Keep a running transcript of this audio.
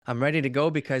I'm ready to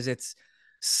go because it's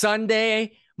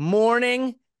Sunday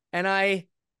morning and I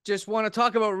just want to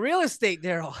talk about real estate,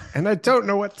 Daryl. And I don't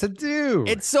know what to do.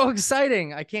 It's so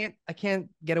exciting. I can't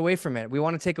get away from it. We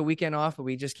want to take a weekend off, but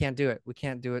we just can't do it. We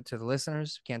can't do it to the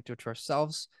listeners. We can't do it to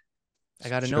ourselves. I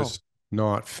got to know. Just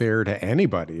not fair to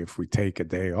anybody if we take a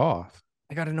day off.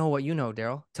 I got to know what you know,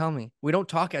 Daryl. Tell me. We don't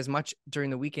talk as much during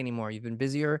the week anymore. You've been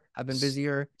busier. I've been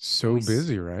busier. So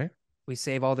busy, right? We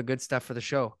save all the good stuff for the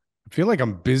show. I feel like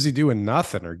I'm busy doing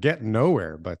nothing or getting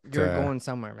nowhere, but you're going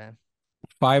somewhere, man.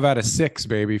 5 out of 6,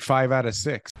 baby. 5 out of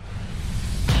 6.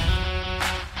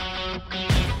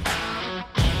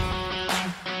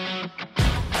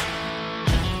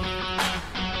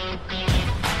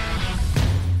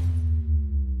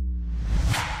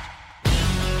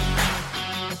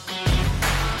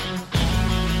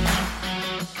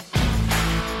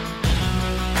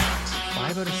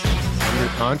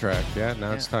 Contract. Yeah.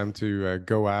 Now it's time to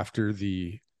go after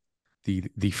the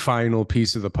final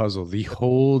piece of the puzzle, the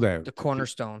holdout, the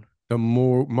cornerstone, the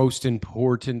most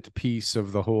important piece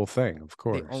of the whole thing. Of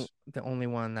course, the only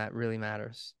one that really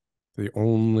matters. The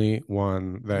only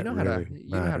one that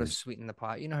you know how to sweeten the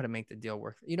pot. You know how to make the deal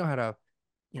work. You know how to,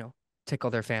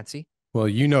 tickle their fancy. Well,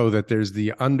 you know that there's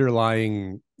the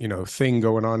underlying, thing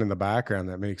going on in the background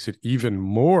that makes it even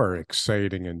more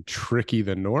exciting and tricky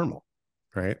than normal.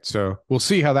 Right. So we'll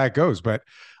see how that goes. But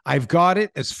I've got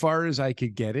it as far as I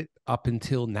could get it up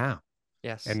until now.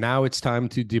 Yes. And now it's time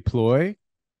to deploy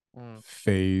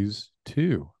phase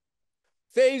 2.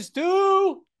 Phase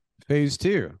 2. Phase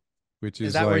 2, which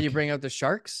is that where you bring out the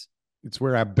sharks? It's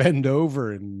where I bend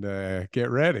over and get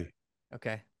ready.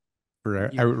 Okay.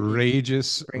 For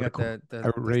outrageous,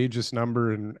 outrageous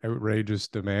number and outrageous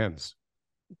demands.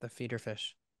 The feeder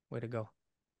fish. Way to go.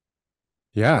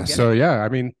 Yeah. So, yeah, I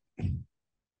mean,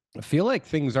 I feel like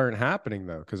things aren't happening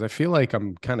though, because I feel like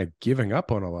I'm kind of giving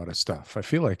up on a lot of stuff. I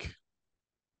feel like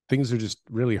things are just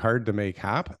really hard to make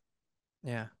happen.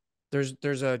 Yeah. There's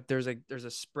a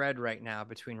spread right now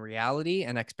between reality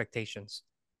and expectations.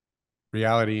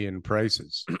 Reality and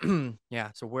prices.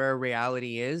 Yeah. So where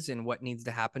reality is and what needs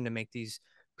to happen to make these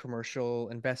commercial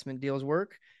investment deals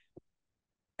work,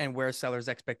 and where sellers'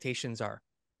 expectations are.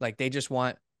 Like they just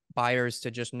want buyers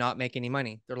to just not make any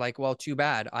money. They're like, well, too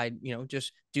bad.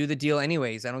 Just do the deal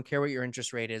anyways. I don't care what your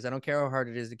interest rate is. I don't care how hard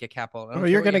it is to get capital.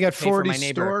 You're going to get 40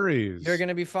 stories. You're going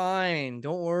to be fine.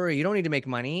 Don't worry. You don't need to make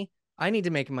money. I need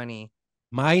to make money.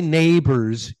 My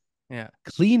neighbor's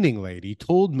cleaning lady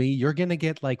told me you're going to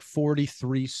get like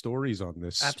 43 stories on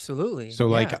this. Absolutely.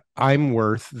 So I'm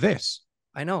worth this.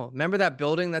 I know. Remember that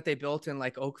building that they built in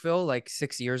like Oakville, like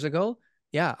 6 years ago?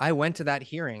 Yeah. I went to that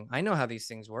hearing. I know how these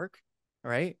things work.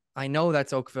 Right. I know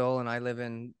that's Oakville and I live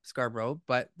in Scarborough,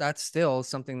 but that's still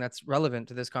something that's relevant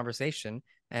to this conversation.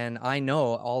 And I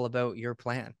know all about your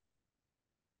plan.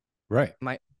 Right.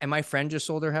 My friend just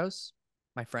sold their house,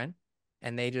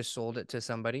 and they just sold it to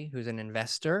somebody who's an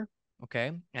investor.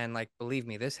 Okay. And like, believe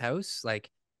me, this house, like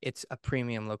it's a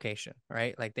premium location,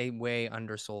 right? Like they way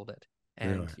undersold it.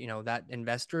 And that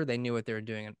investor, they knew what they were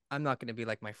doing. And I'm not going to be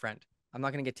like my friend. I'm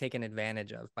not going to get taken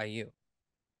advantage of by you,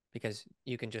 because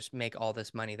you can just make all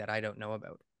this money that I don't know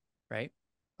about, right?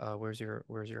 Where's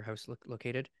your house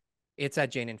located? It's at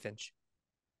Jane and Finch.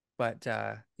 But,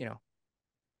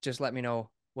 just let me know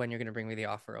when you're going to bring me the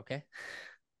offer, okay?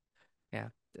 Yeah.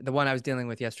 The one I was dealing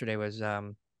with yesterday was,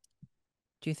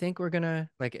 do you think we're going to,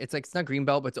 it's not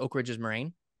Greenbelt, but it's Oak Ridges Moraine.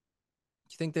 Do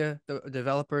you think the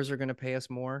developers are going to pay us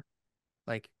more,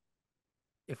 like,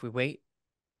 if we wait?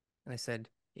 And I said,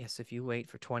 yes, if you wait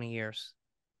for 20 years.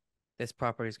 This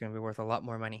property is going to be worth a lot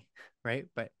more money, right?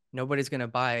 But nobody's going to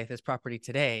buy this property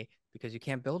today because you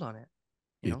can't build on it.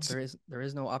 There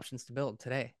is no options to build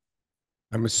today.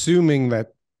 I'm assuming that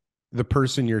the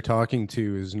person you're talking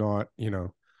to is not,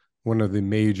 one of the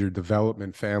major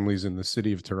development families in the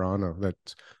city of Toronto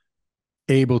that's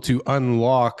able to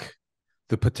unlock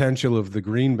the potential of the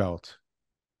Greenbelt.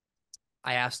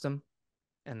 I asked them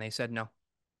and they said no.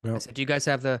 I said, do you guys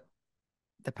have the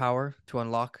power to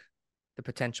unlock the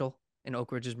potential in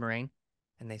Oak Ridges Moraine?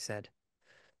 And they said,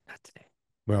 not today.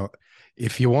 Well,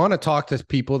 if you want to talk to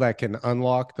people that can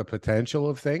unlock the potential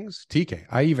of things, TK,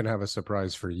 I even have a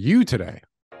surprise for you today.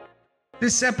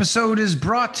 This episode is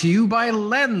brought to you by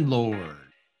Landlord.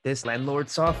 This Landlord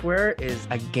software is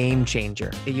a game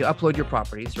changer. You upload your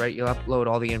properties, right? You'll upload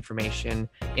all the information,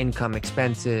 income,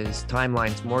 expenses,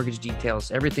 timelines, mortgage details,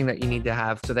 everything that you need to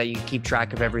have so that you keep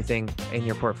track of everything in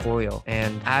your portfolio.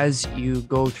 And as you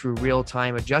go through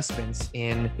real-time adjustments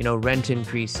in, rent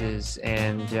increases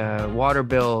and water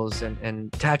bills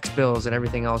and tax bills and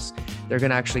everything else, they're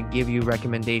going to actually give you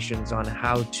recommendations on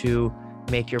how to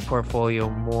make your portfolio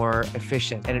more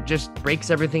efficient. And it just breaks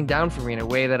everything down for me in a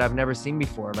way that I've never seen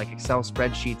before. Like Excel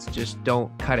spreadsheets just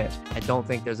don't cut it. I don't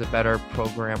think there's a better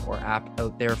program or app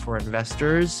out there for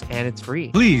investors, and it's free.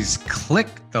 Please click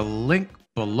the link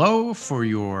below for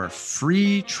your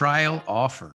free trial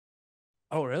offer.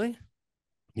 Oh, really?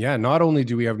 Yeah. Not only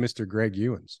do we have Mr. Greg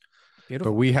Ewens,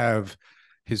 Beautiful. but we have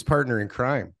his partner in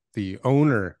crime, the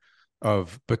owner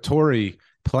of Batory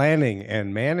Planning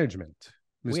and Management,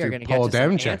 Mr. We are going to Paul get to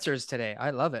some Demchak. answers today.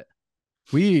 I love it.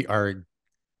 We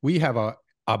have a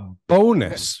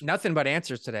bonus. Nothing but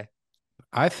answers today.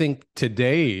 I think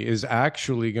today is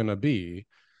actually going to be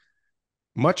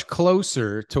much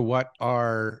closer to what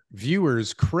our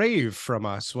viewers crave from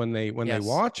us when they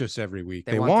watch us every week.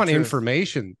 They want the truth.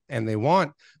 information and they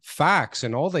want facts,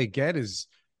 and all they get is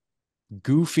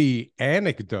goofy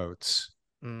anecdotes.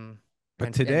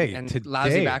 But today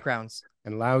lousy backgrounds.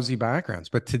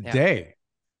 But today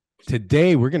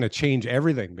we're going to change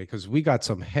everything, because we got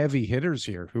some heavy hitters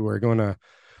here who are going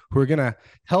to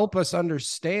help us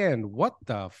understand what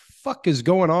the fuck is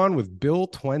going on with Bill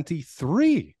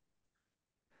 23.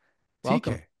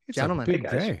 Welcome, TK, it's gentlemen. a big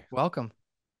day. Welcome.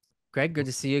 Greg, good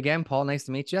to see you again. Paul, nice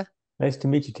to meet you. Nice to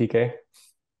meet you, TK.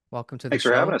 Welcome to the show. Thanks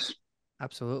for having us.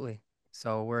 Absolutely.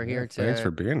 So we're here to Thanks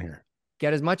for being here.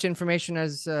 Get as much information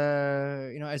as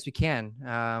as we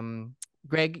can.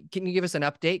 Greg, can you give us an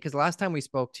update? Because last time we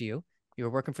spoke to you, you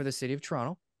were working for the city of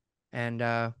Toronto. And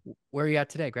where are you at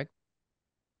today, Greg?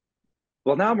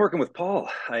 Well, now I'm working with Paul.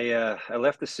 I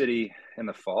left the city in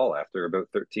the fall after about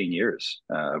 13 years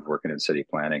of working in city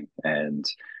planning, and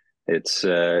it's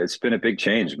been a big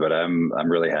change. But I'm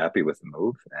really happy with the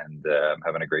move, and I'm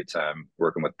having a great time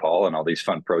working with Paul and all these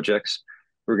fun projects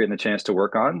we're getting a chance to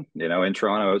work on, in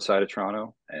Toronto, outside of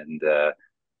Toronto, and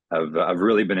I've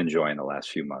really been enjoying the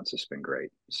last few months. It's been great.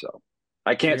 So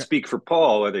I can't speak for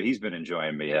Paul whether he's been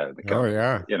enjoying me. Oh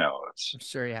yeah, I'm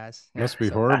sure he has. Must be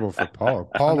horrible for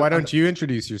Paul. Paul, why don't you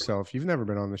introduce yourself? You've never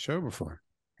been on the show before.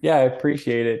 Yeah, I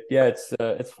appreciate it. Yeah,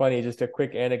 it's funny. Just a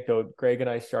quick anecdote. Greg and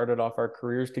I started off our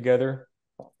careers together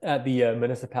at the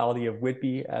municipality of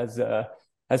Whitby as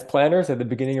planners at the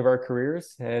beginning of our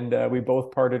careers, and we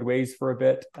both parted ways for a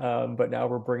bit. But now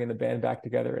we're bringing the band back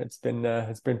together. It's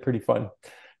been pretty fun.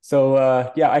 So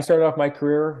I started off my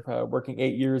career working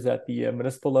 8 years at the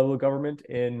municipal level of government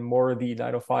in more of the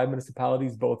 905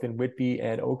 municipalities, both in Whitby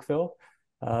and Oakville,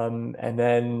 and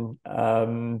then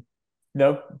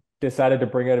decided to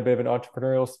bring out a bit of an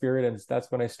entrepreneurial spirit, and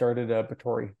that's when I started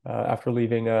Batory after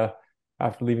leaving the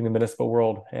municipal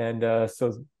world. And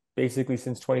so basically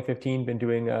since 2015, been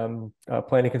doing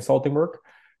planning consulting work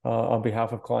on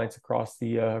behalf of clients across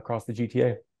the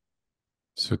GTA.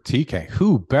 So TK,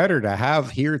 who better to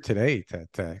have here today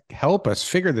to help us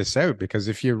figure this out? Because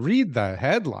if you read the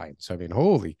headlines, I mean,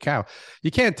 holy cow,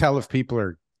 you can't tell if people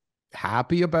are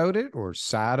happy about it or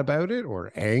sad about it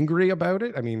or angry about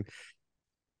it. I mean,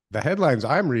 the headlines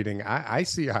I'm reading, I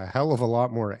see a hell of a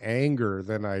lot more anger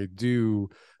than I do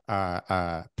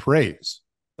praise.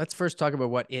 Let's first talk about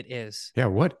what it is. Yeah,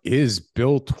 what is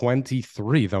Bill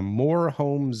 23, the More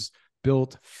Homes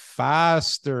Built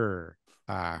Faster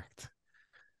Act?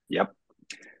 Yep.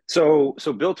 So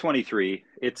Bill 23,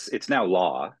 it's now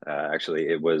law. Actually,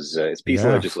 it's piece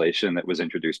of legislation that was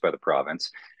introduced by the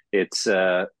province. It's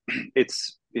the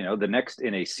next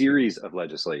in a series of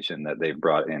legislation that they've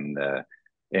brought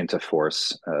into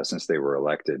force since they were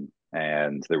elected.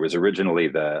 And there was originally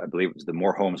I believe it was the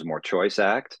More Homes, More Choice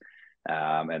Act.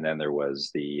 And then there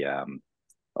was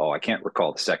I can't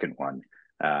recall the second one.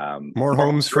 More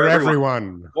homes for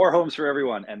everyone. More homes for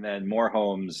everyone. And then more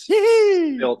homes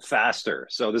built faster.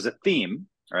 So there's a theme,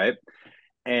 right?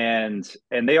 And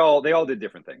they all did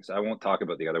different things. I won't talk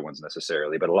about the other ones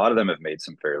necessarily, but a lot of them have made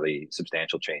some fairly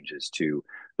substantial changes to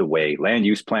the way land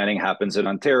use planning happens in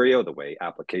Ontario, the way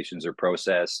applications are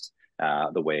processed,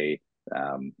 the way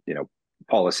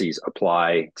policies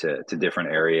apply to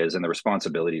different areas, and the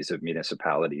responsibilities of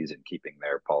municipalities in keeping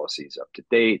their policies up to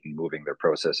date and moving their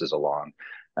processes along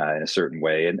in a certain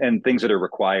way, and things that are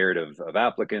required of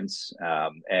applicants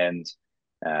and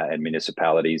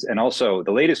municipalities. And also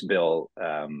the latest bill,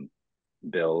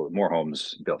 More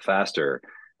Homes Built Faster,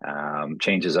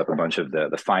 changes up a bunch of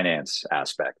the finance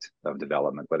aspect of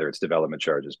development, whether it's development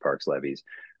charges, parks, levies,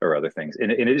 or other things, in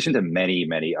addition to many,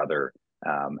 many other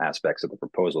aspects of the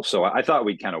proposal. So I thought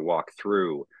we'd kind of walk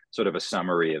through sort of a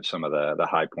summary of some of the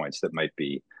high points that might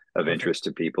be of interest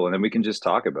to people, and then we can just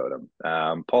talk about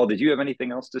them. Paul, did you have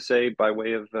anything else to say by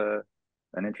way of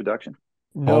an introduction?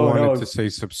 Paul wanted to say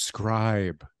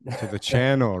subscribe to the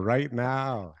channel right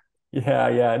now.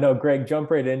 Yeah. No, Greg,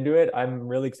 jump right into it. I'm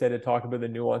really excited to talk about the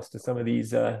nuance to some of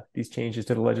these changes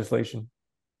to the legislation.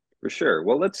 For sure.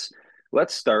 Well, let's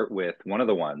start with one of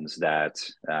the ones that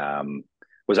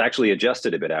was actually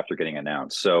adjusted a bit after getting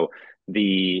announced. So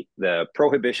the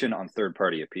prohibition on third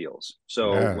party appeals.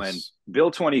 So when Yes.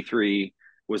 Bill 23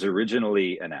 was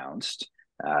originally announced,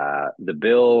 the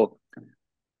bill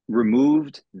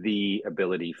removed the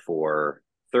ability for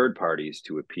third parties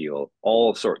to appeal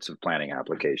all sorts of planning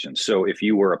applications. So if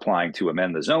you were applying to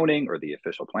amend the zoning or the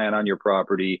official plan on your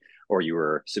property, or you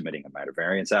were submitting a minor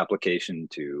variance application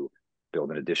to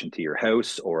build an addition to your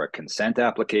house, or a consent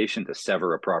application to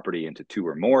sever a property into two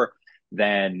or more,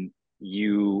 then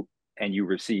you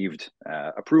received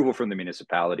approval from the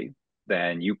municipality,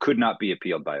 then you could not be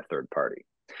appealed by a third party.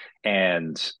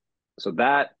 And so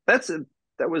that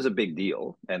was a big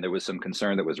deal, and there was some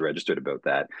concern that was registered about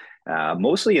that,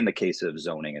 mostly in the case of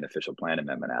zoning and official plan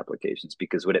amendment applications,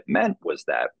 because what it meant was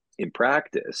that in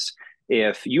practice,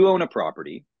 if you own a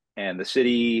property and the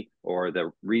city or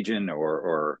the region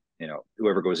or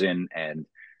whoever goes in and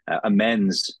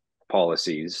amends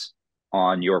policies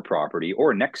on your property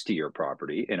or next to your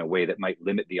property in a way that might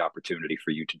limit the opportunity for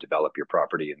you to develop your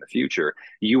property in the future,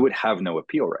 you would have no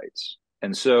appeal rights.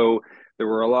 And so there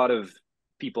were a lot of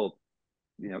people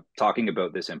talking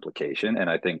about this implication. And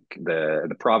I think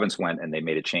the province went and they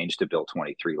made a change to Bill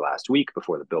 23 last week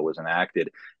before the bill was enacted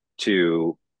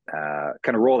to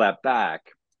kind of roll that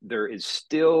back. There is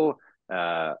still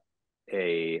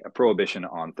a prohibition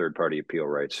on third-party appeal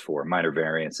rights for minor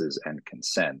variances and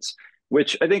consents,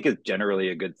 which I think is generally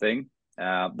a good thing.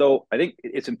 Though I think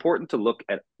it's important to look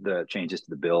at the changes to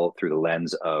the bill through the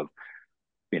lens of,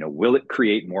 will it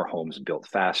create more homes built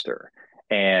faster?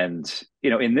 And,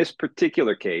 in this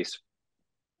particular case,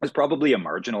 there's probably a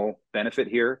marginal benefit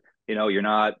here.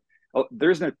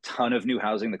 There's a ton of new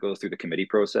housing that goes through the committee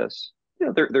process.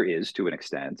 There is to an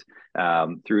extent.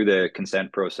 Through the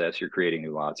consent process, you're creating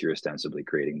new lots, you're ostensibly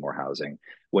creating more housing.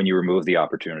 When you remove the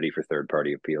opportunity for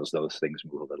third-party appeals, those things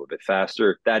move a little bit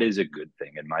faster. That is a good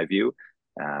thing in my view.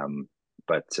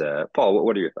 But Paul,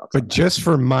 what are your thoughts on But that? just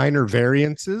for minor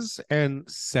variances and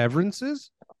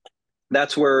severances?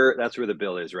 That's where the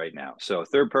bill is right now. So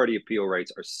third-party appeal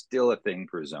rights are still a thing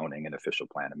for zoning and official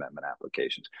plan amendment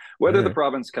applications. Whether the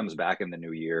province comes back in the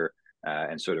new year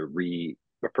and sort of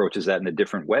approaches that in a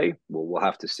different way, we'll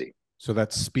have to see. So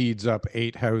that speeds up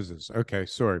 8 houses. Okay,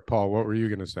 sorry, Paul, what were you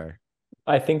going to say?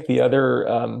 I think the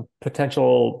other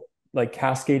potential like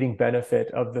cascading benefit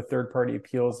of the third party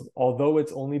appeals, although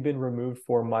it's only been removed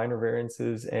for minor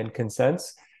variances and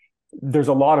consents, there's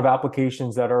a lot of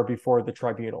applications that are before the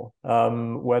tribunal,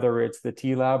 whether it's the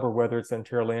TLAB or whether it's the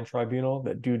Ontario Land Tribunal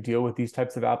that do deal with these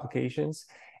types of applications.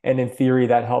 And in theory,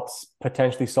 that helps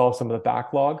potentially solve some of the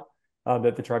backlog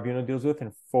that the tribunal deals with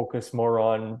and focus more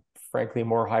on, frankly,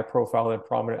 more high profile and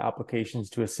prominent applications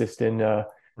to assist in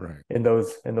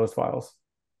those files.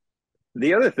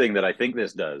 The other thing that I think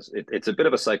this does, it's a bit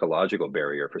of a psychological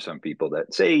barrier for some people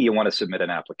that say you want to submit an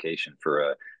application for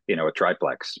a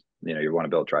triplex. You want to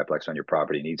build a triplex on your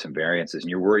property, need some variances, and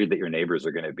you're worried that your neighbors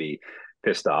are going to be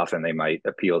pissed off and they might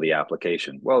appeal the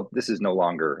application. Well, this is no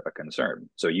longer a concern.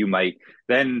 So you might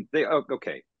then think, oh,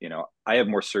 okay, I have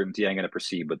more certainty. I'm going to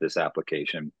proceed with this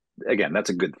application. Again, that's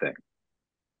a good thing.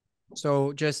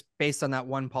 So just based on that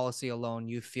one policy alone,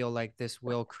 you feel like this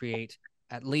will create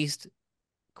at least,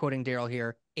 quoting Daryl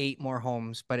here, 8 more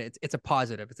homes, but it's a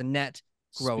positive. It's a net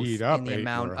growth in the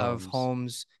amount of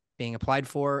homes being applied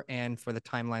for and for the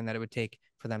timeline that it would take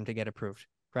for them to get approved.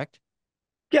 Correct?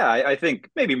 Yeah, I think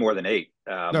maybe more than 8.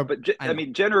 But I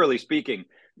mean, generally speaking,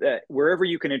 that wherever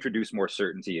you can introduce more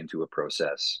certainty into a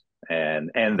process and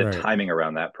the timing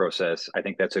around that process, I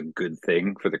think that's a good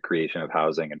thing for the creation of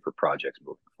housing and for projects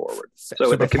moving forward.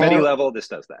 So at the committee level, this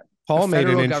does that. Paul made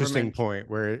an interesting point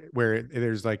where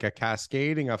there's like a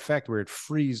cascading effect where it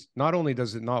frees. Not only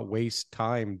does it not waste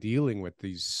time dealing with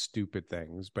these stupid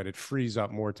things, but it frees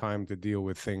up more time to deal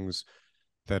with things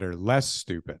that are less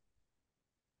stupid.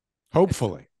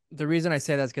 Hopefully. The reason I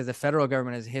say that is because the federal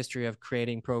government has a history of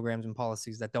creating programs and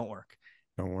policies that don't work.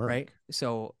 Right.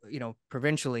 So,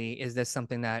 provincially, is this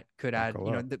something that could add,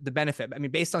 the benefit? I mean,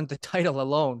 based on the title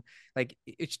alone, like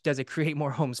does it create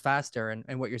more homes faster?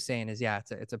 And what you're saying is, yeah,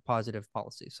 it's a positive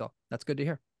policy. So that's good to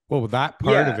hear. Well, that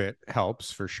part of it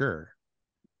helps for sure.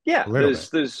 Yeah,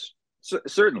 there's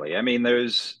certainly. I mean,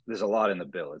 there's a lot in the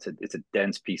bill. It's a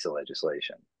dense piece of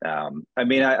legislation. I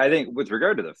mean, I think with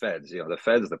regard to the feds, the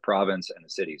feds, the province, and the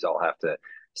cities all have to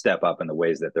step up in the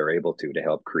ways that they're able to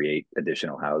help create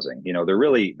additional housing. There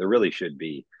really should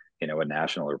be, a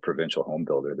national or provincial home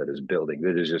builder that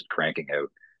is just cranking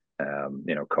out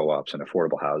co-ops and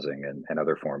affordable housing and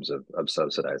other forms of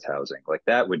subsidized housing. Like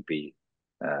that would be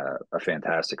a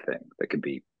fantastic thing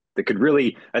that could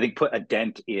really, I think, put a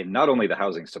dent in not only the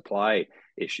housing supply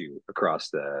issue across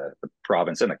the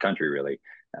province and the country, really,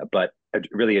 but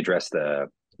really address the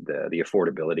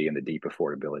affordability and the deep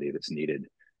affordability that's needed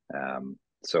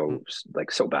so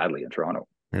badly in Toronto.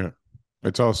 Yeah,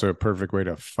 it's also a perfect way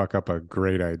to fuck up a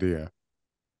great idea.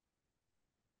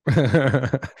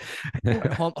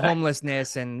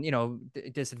 Homelessness and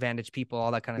disadvantaged people,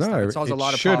 all that kind of stuff. It solves a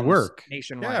lot of should problems work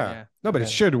nationwide. Yeah. No, but it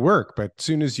should work. But as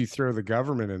soon as you throw the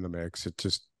government in the mix, it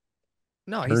just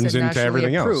he turns said into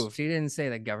everything approved. else. He didn't say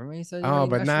the government. He said,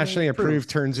 but nationally approved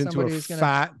turns into a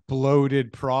fat,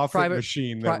 bloated profit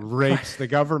machine that rapes the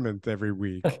government every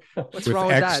week. What's with wrong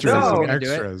with extras that? and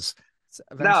extras.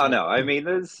 No. I mean,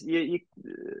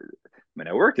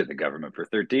 I worked in the government for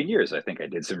 13 years. I think I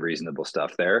did some reasonable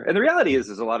stuff there. And the reality is,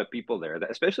 there's a lot of people there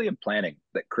that, especially in planning,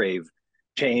 that crave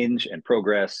change and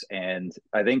progress. And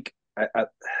I think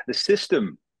the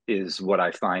system is what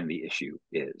I find the issue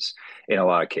is in a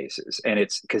lot of cases. And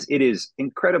it's because it is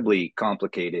incredibly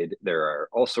complicated. There are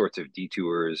all sorts of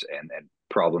detours and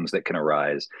problems that can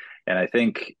arise. And I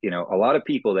think, a lot of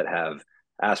people that have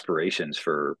aspirations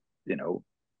for,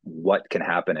 what can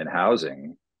happen in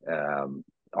housing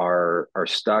are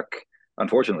stuck,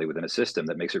 unfortunately, within a system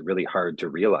that makes it really hard to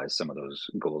realize some of those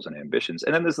goals and ambitions.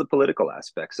 And then there's the political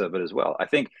aspects of it as well. I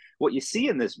think what you see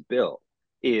in this bill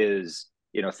is,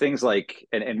 things like,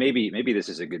 and maybe this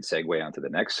is a good segue onto the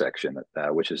next section,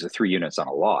 which is the 3 units on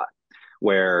a lot,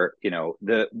 where,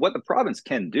 what the province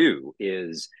can do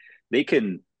is they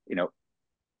can,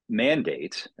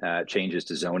 mandate changes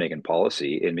to zoning and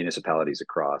policy in municipalities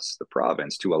across the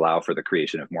province to allow for the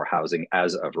creation of more housing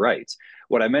as of right.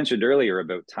 What I mentioned earlier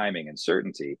about timing and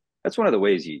certainty, that's one of the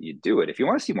ways you do it. If you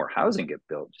want to see more housing get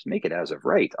built, just make it as of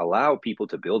right. Allow people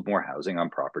to build more housing on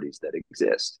properties that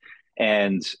exist.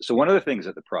 And so one of the things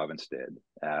that the province did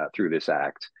through this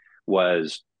act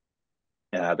was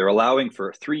they're allowing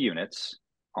for 3 units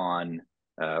on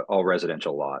all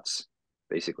residential lots,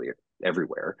 basically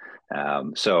everywhere.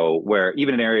 So where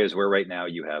even in areas where right now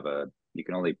you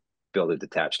can only build a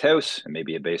detached house and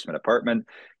maybe a basement apartment,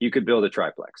 you could build a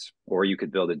triplex, or you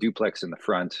could build a duplex in the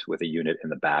front with a unit in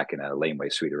the back and a laneway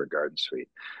suite or a garden suite.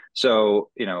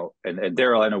 So, and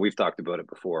Daryl, I know we've talked about it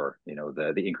before, the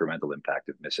incremental impact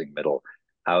of missing middle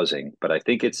housing, but I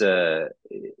think it's an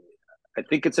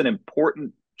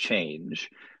important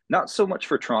change, not so much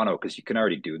for Toronto, because you can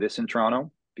already do this in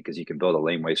Toronto, because you can build a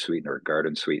laneway suite or a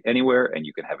garden suite anywhere, and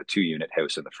you can have a 2-unit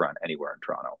house in the front anywhere in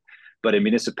Toronto. But in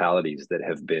municipalities that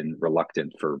have been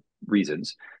reluctant for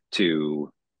reasons to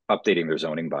updating their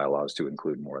zoning bylaws to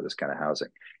include more of this kind of housing,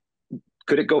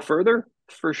 could it go further?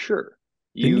 For sure.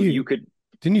 You could.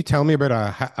 Didn't you tell me about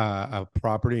a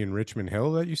property in Richmond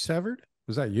Hill that you severed?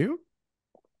 Was that you?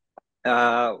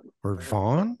 Or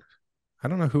Vaughn? I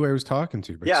don't know who I was talking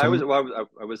to, but yeah, I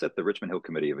was at the Richmond Hill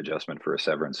Committee of Adjustment for a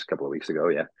severance a couple of weeks ago.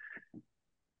 Yeah.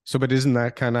 So, but isn't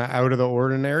that kind of out of the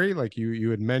ordinary? Like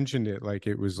you had mentioned it, like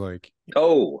it was like.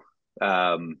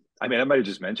 I might have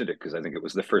just mentioned it because I think it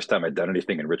was the first time I'd done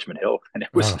anything in Richmond Hill, and it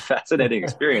was a fascinating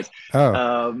experience.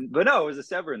 But no, it was a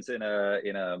severance in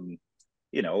an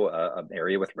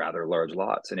area with rather large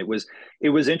lots, and it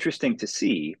was interesting to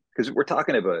see, because we're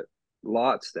talking about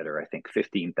lots that are, I think,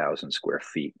 15,000 square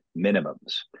feet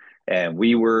minimums. And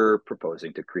we were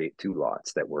proposing to create 2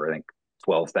 lots that were, I think,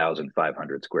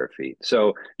 12,500 square feet.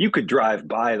 So you could drive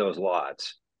by those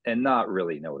lots and not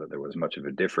really know that there was much of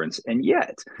a difference. And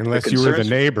yet, unless you were the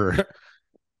neighbor.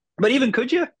 But even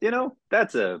could you,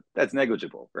 that's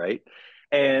negligible, right?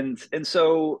 And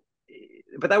so,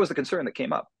 but that was the concern that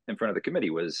came up in front of the committee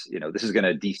was, this is going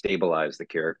to destabilize the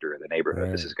character of the neighborhood.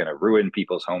 Right. This is going to ruin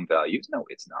people's home values. No,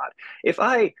 it's not. If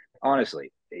I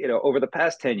honestly, over the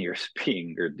past 10 years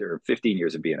or 15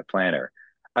 years of being a planner,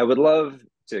 I would love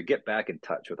to get back in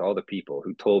touch with all the people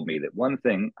who told me that one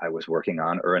thing I was working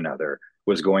on or another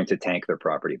was going to tank their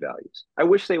property values. I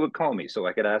wish they would call me so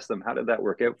I could ask them, how did that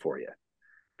work out for you?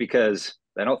 Because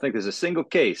I don't think there's a single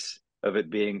case of it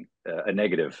being a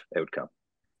negative outcome.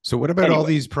 So what about all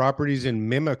these properties in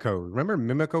Mimico? Remember,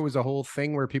 Mimico was a whole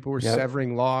thing where people were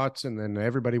severing lots, and then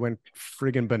everybody went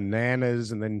friggin'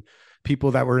 bananas, and then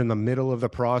people that were in the middle of the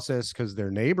process because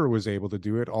their neighbor was able to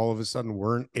do it all of a sudden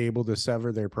weren't able to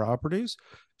sever their properties.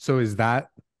 So is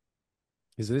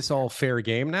this all fair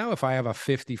game now? If I have a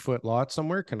 50-foot lot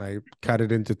somewhere, can I cut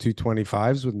it into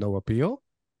 225s with no appeal?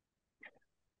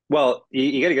 Well,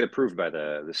 you got to get approved by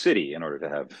the city in order to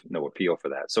have no appeal for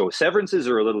that. So severances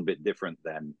are a little bit different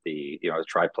than a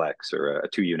triplex or a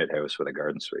 2-unit house with a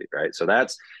garden suite, right? So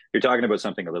you're talking about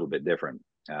something a little bit different.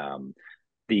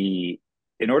 The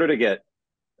In order to get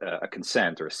a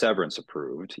consent or a severance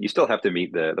approved, you still have to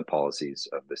meet the policies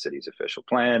of the city's official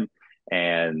plan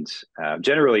and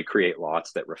generally create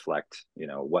lots that reflect,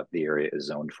 what the area is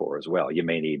zoned for as well. You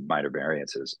may need minor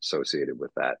variances associated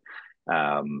with that.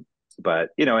 But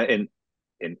in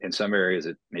some areas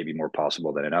it may be more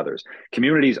possible than in others.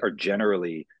 Communities are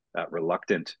generally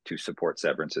reluctant to support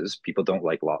severances. People don't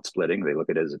like lot splitting; they look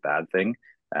at it as a bad thing.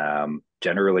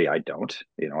 Generally, I don't.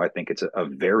 I think it's a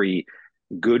very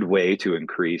good way to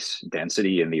increase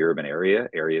density in the urban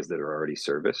areas that are already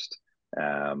serviced.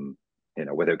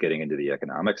 Without getting into the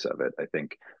economics of it, I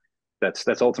think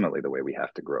that's ultimately the way we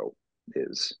have to grow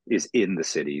is in the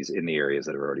cities, in the areas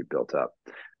that are already built up.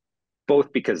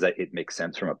 Both because that it makes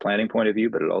sense from a planning point of view,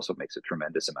 but it also makes a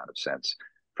tremendous amount of sense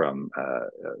from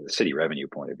a city revenue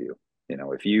point of view.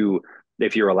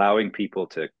 If you're allowing people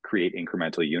to create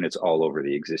incremental units all over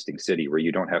the existing city where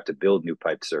you don't have to build new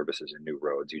pipe services or new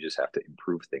roads, you just have to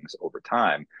improve things over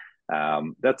time.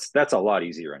 That's a lot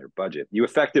easier on your budget. You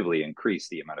effectively increase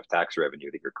the amount of tax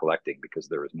revenue that you're collecting because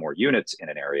there is more units in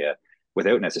an area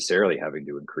without necessarily having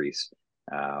to increase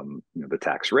the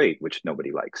tax rate, which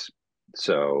nobody likes.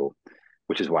 So,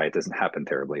 which is why it doesn't happen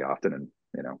terribly often. And,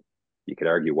 you could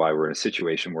argue why we're in a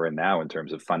situation we're in now in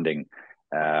terms of funding,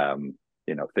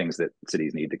 things that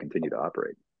cities need to continue to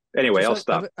operate. Anyway, I'll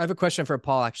stop. I have a question for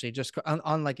Paul, actually, just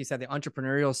on, like you said, the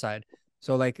entrepreneurial side.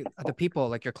 So like the people,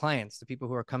 like your clients, the people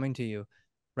who are coming to you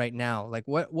right now, like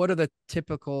what are the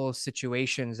typical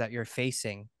situations that you're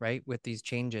facing, right, with these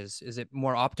changes? Is it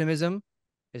more optimism?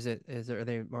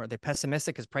 Are they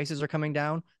pessimistic because prices are coming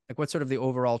down? Like what's sort of the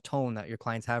overall tone that your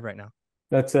clients have right now?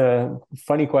 That's a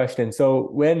funny question. So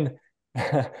when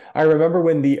I remember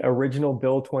when the original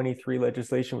Bill 23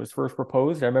 legislation was first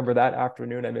proposed, I remember that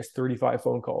afternoon I missed 35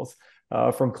 phone calls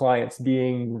from clients,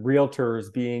 being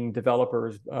realtors, being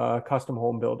developers, custom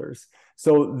home builders.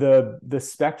 So the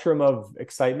spectrum of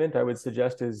excitement, I would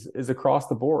suggest, is across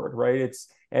the board, right? It's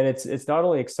not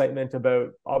only excitement about,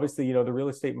 obviously, the real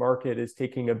estate market is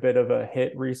taking a bit of a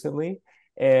hit recently.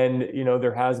 And,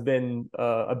 there has been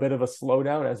a bit of a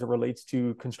slowdown as it relates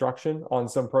to construction on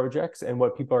some projects and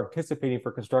what people are anticipating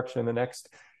for construction in the next,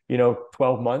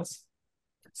 12 months.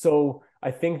 So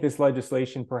I think this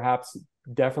legislation perhaps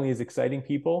definitely is exciting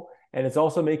people, and it's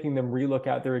also making them relook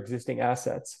at their existing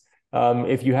assets.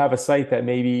 If you have a site that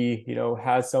maybe,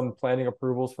 has some planning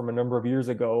approvals from a number of years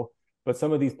ago, but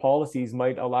some of these policies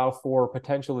might allow for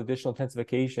potential additional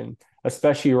intensification,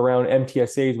 especially around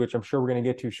MTSAs, which I'm sure we're going to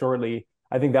get to shortly.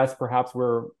 I think that's perhaps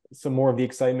where some more of the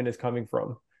excitement is coming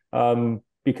from,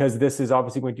 because this is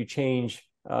obviously going to change,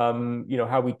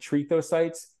 how we treat those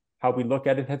sites, how we look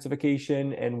at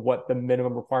intensification, and what the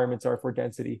minimum requirements are for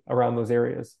density around those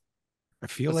areas. I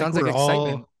feel like we're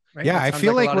all, right? yeah, I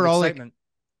feel like we're all excitement.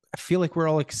 I feel like we're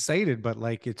all excited, but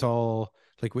like it's all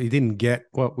like we didn't get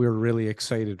what we're really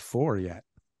excited for yet.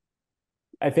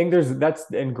 I think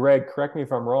and Greg, correct me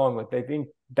if I'm wrong, like I think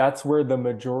that's where the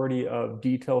majority of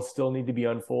details still need to be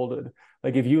unfolded.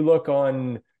 Like if you look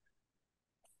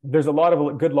there's a lot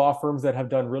of good law firms that have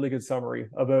done really good summary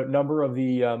about a number of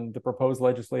the proposed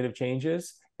legislative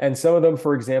changes. And some of them,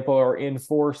 for example, are in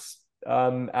force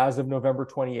as of November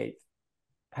 28th.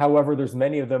 However, there's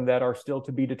many of them that are still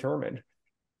to be determined.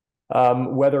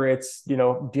 Whether it's,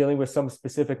 dealing with some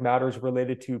specific matters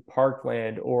related to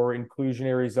parkland or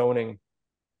inclusionary zoning,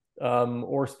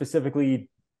 or specifically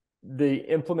the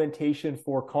implementation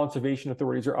for conservation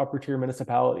authorities or upper tier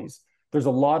municipalities. There's a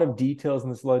lot of details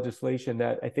in this legislation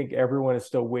that I think everyone is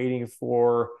still waiting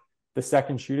for the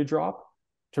second shoe to drop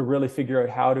to really figure out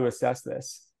how to assess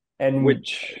this. And go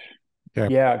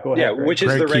ahead. Yeah, Greg. which is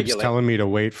Greg the keeps telling me to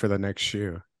wait for the next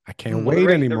shoe. I can't wait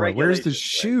the anymore. Where's the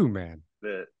shoe, right? Man?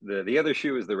 The other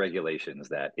shoe is the regulations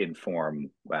that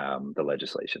inform the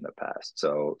legislation that passed.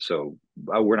 So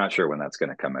we're not sure when that's going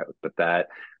to come out, but that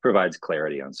provides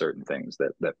clarity on certain things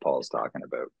that Paul's talking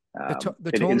about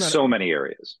in so many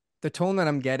areas. The tone that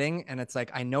I'm getting, and it's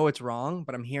like I know it's wrong,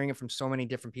 but I'm hearing it from so many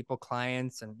different people,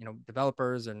 clients and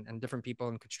developers and different people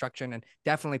in construction, and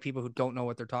definitely people who don't know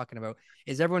what they're talking about,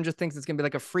 is everyone just thinks it's gonna be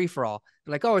like a free-for-all.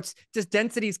 They're like, oh, it's just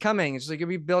density's coming. It's like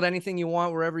if you build anything you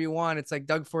want wherever you want, it's like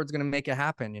Doug Ford's gonna make it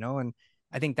happen, and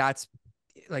I think that's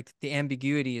like the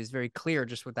ambiguity is very clear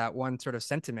just with that one sort of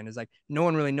sentiment, is like no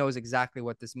one really knows exactly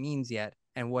what this means yet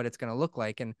and what it's going to look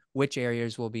like and which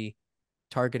areas will be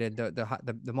targeted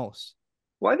the most.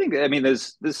 Well, I mean,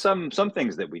 there's some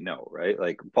things that we know, right?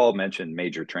 Like Paul mentioned,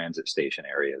 major transit station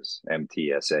areas,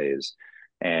 MTSAs,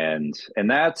 and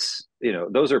that's, you know,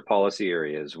 those are policy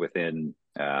areas within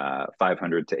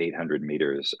 500 to 800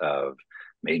 meters of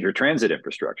major transit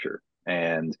infrastructure,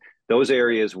 and those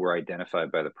areas were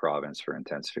identified by the province for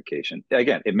intensification.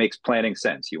 Again, it makes planning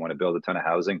sense. You want to build a ton of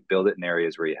housing, build it in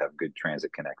areas where you have good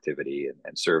transit connectivity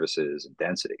and services and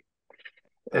density.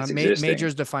 It's existing.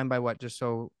 Majors defined by what? Just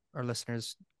so our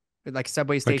listeners, like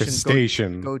subway Like a stations,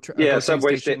 station. Yeah, go train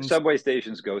stations. subway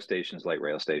stations, go stations, light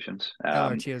rail stations.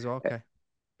 LRT as well. Okay.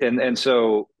 And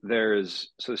so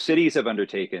cities have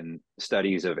undertaken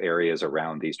studies of areas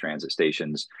around these transit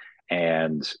stations,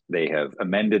 and they have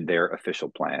amended their official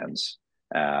plans.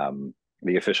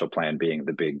 The official plan being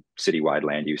the big citywide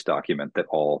land use document that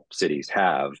all cities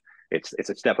have. It's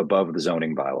a step above the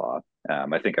zoning bylaw.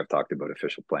 I think I've talked about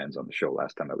official plans on the show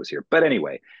last time I was here. But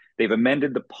anyway, they've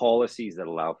amended the policies that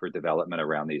allow for development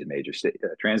around these major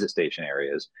transit station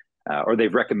areas, or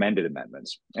they've recommended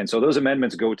amendments. And so those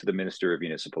amendments go to the Minister of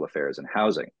Municipal Affairs and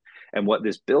Housing. And what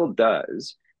this bill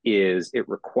does is it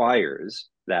requires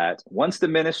that once the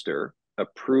minister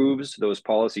approves those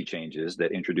policy changes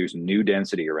that introduce new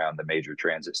density around the major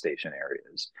transit station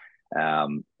areas,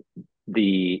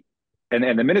 the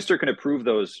minister can approve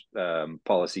those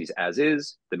policies as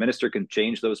is. The minister can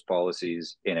change those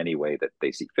policies in any way that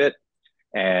they see fit,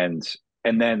 and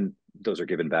then those are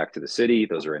given back to the city.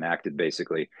 Those are enacted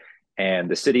basically, and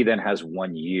the city then has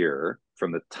 1 year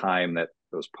from the time that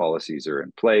those policies are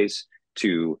in place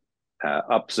to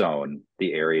upzone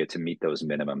the area to meet those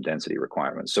minimum density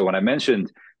requirements. So when I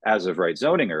mentioned as of right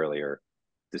zoning earlier,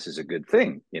 this is a good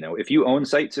thing. You know, if you own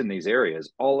sites in these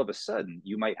areas, all of a sudden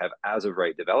you might have as of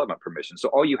right development permission. So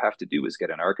all you have to do is get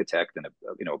an architect and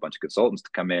a bunch of consultants to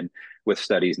come in with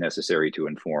studies necessary to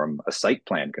inform a site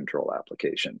plan control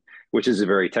application, which is a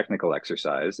very technical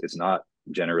exercise. It's not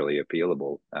generally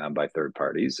appealable by third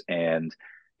parties, and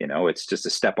you know, it's just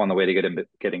a step on the way to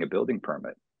getting a building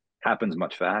permit. Happens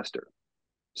much faster.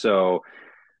 So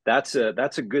that's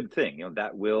a good thing. You know,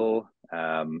 that will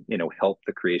help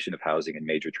the creation of housing in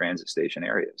major transit station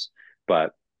areas.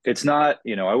 But it's not,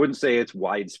 you know, I wouldn't say it's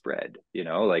widespread. You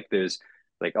know, like there's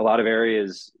like a lot of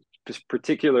areas,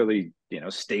 particularly, you know,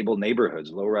 stable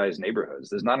neighborhoods, low-rise neighborhoods.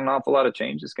 There's not an awful lot of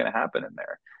change that's going to happen in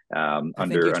there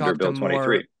under Bill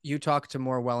 23. You talk to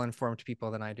more well-informed people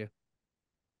than I do.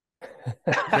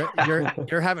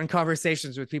 You're having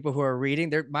conversations with people who are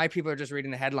reading. My people are just reading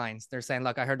the headlines. They're saying,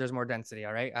 "Look, I heard there's more density.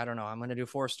 All right, I don't know. I'm going to do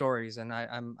 4 stories, and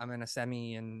I'm in a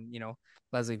semi in, you know,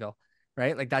 Leslieville,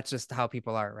 right? Like that's just how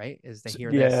people are, right? Is they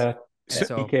hear this. Yeah.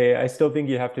 So, okay, I still think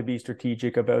you have to be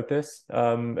strategic about this,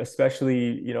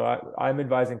 especially, you know, I'm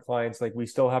advising clients, like we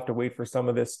still have to wait for some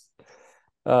of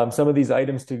these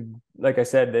items to, like I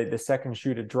said, the second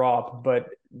shoe to drop. But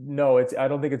no, I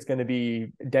don't think it's going to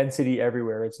be density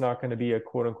everywhere. It's not going to be a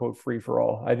quote unquote free for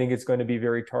all. I think it's going to be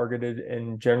very targeted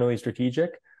and generally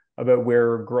strategic about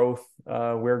where growth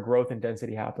and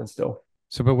density happens still.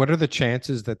 So, but what are the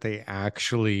chances that they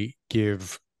actually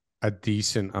give a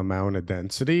decent amount of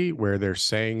density where they're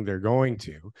saying they're going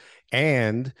to?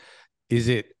 And is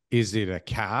it a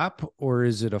cap or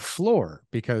is it a floor?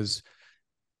 Because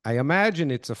I imagine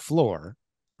it's a floor,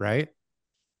 right?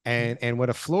 And what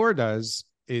a floor does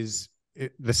is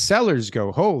the sellers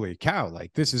go, holy cow,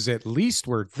 like this is at least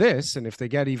worth this. And if they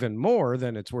get even more,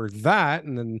 then it's worth that.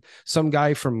 And then some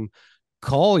guy from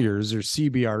Colliers or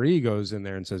CBRE goes in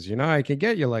there and says, you know, I can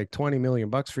get you like 20 million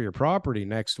bucks for your property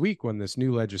next week when this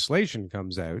new legislation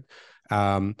comes out.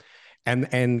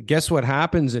 And guess what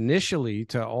happens initially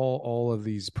to all of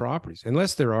these properties,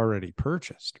 unless they're already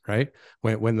purchased, right?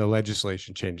 When the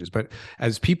legislation changes. But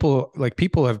as people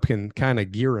have been kind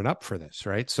of gearing up for this,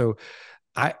 right? So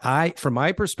I from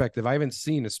my perspective, I haven't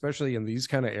seen, especially in these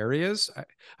kind of areas,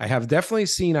 I have definitely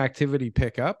seen activity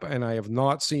pick up, and I have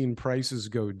not seen prices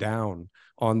go down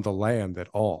on the land at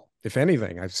all. If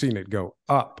anything, I've seen it go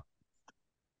up.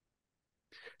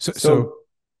 So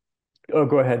oh,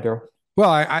 go ahead, Daryl. Well,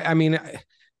 I mean,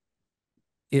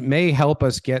 it may help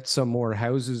us get some more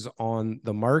houses on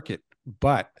the market,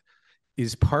 but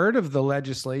is part of the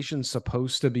legislation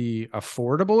supposed to be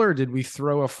affordable, or did we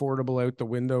throw affordable out the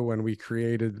window when we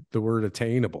created the word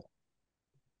attainable?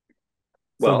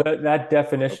 Well, so that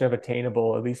definition of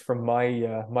attainable, at least from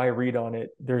my read on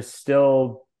it, there's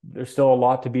still a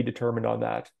lot to be determined on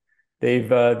that.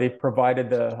 They've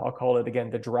provided I'll call it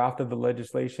again, the draft of the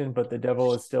legislation, but the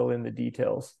devil is still in the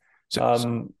details.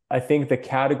 I think the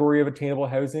category of attainable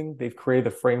housing, they've created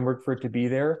the framework for it to be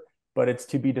there, but it's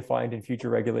to be defined in future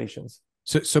regulations.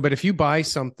 But if you buy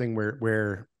something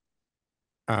where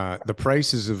the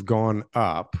prices have gone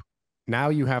up. Now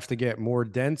you have to get more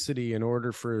density in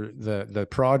order for the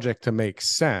project to make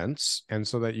sense, and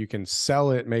so that you can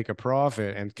sell it, make a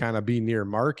profit, and kind of be near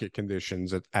market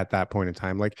conditions at that point in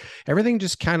time. Like everything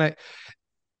just kind of,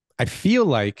 I feel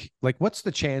like what's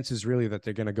the chances really that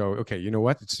they're going to go, okay, you know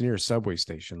what? It's near a subway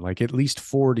station, like at least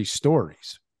 40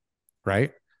 stories,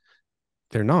 right?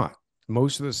 They're not.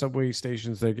 Most of the subway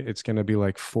stations, it's going to be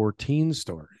like 14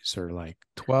 stories or like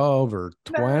 12 or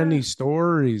 20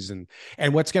 stories.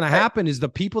 And what's going to happen is the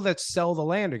people that sell the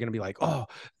land are going to be like, oh,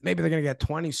 maybe they're going to get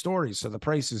 20 stories. So the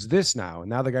price is this now. And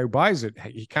now the guy who buys it,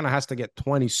 he kind of has to get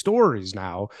 20 stories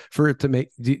now for it to make,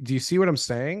 do you see what I'm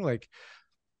saying? Like,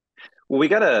 well,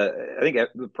 I think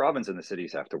the province and the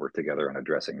cities have to work together on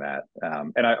addressing that.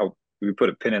 We put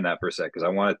a pin in that for a sec, because I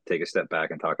want to take a step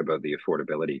back and talk about the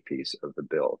affordability piece of the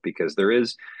bill, because there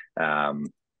is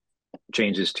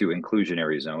changes to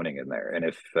inclusionary zoning in there. And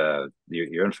if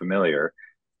you're unfamiliar,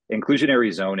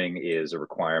 inclusionary zoning is a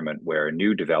requirement where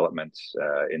new developments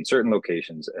in certain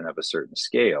locations and of a certain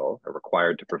scale are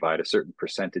required to provide a certain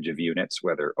percentage of units,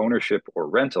 whether ownership or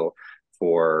rental,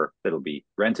 that'll be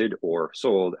rented or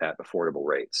sold at affordable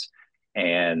rates.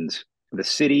 And the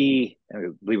city, I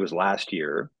believe it was last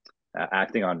year,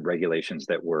 acting on regulations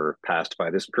that were passed by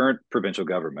this current provincial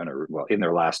government, or well, in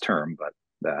their last term, but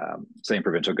same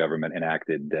provincial government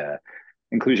enacted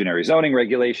inclusionary zoning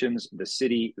regulations. The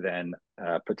city then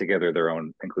put together their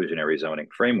own inclusionary zoning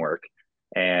framework,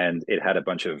 and it had a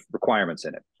bunch of requirements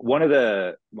in it. One of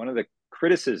the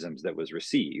criticisms that was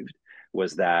received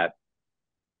was that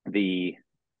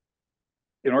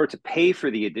in order to pay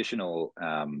for the additional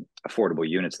affordable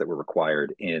units that were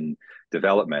required in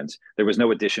development, there was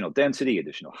no additional density,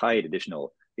 additional height,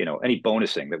 additional, any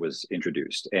bonusing that was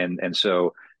introduced. And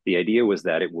so the idea was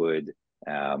that it would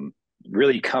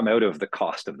really come out of the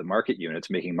cost of the market units,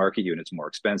 making market units more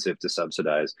expensive to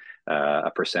subsidize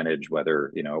a percentage,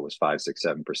 whether, it was 5, 6,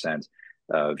 7%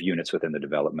 of units within the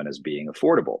development as being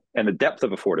affordable. And the depth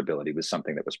of affordability was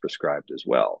something that was prescribed as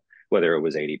well, whether it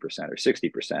was 80% or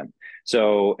 60%.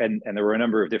 So, and there were a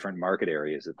number of different market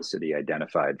areas that the city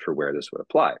identified for where this would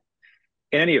apply.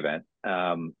 In any event,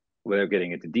 without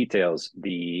getting into details,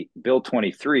 the Bill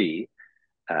 23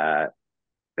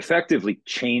 effectively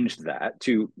changed that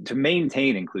to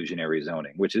maintain inclusionary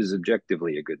zoning, which is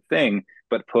objectively a good thing,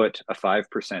 but put a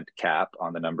 5% cap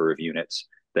on the number of units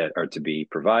that are to be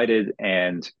provided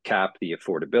and cap the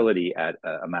affordability at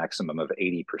a maximum of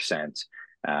 80%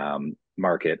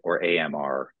 market or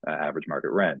AMR, average market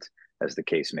rent, as the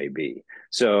case may be.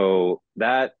 So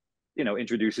that,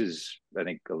 introduces, I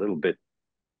think, a little bit,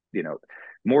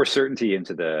 more certainty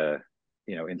into the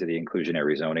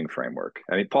inclusionary zoning framework.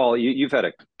 I mean, Paul, you've had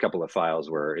a couple of files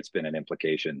where it's been an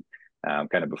implication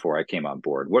kind of before I came on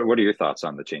board. What are your thoughts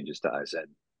on the changes to IZ?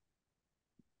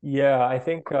 Yeah, I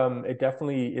think it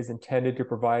definitely is intended to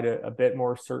provide a bit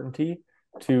more certainty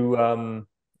to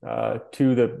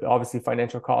the obviously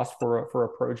financial cost for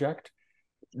a project.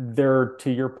 There,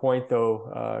 to your point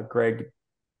though, Greg,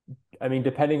 I mean,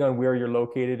 depending on where you're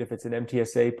located, if it's an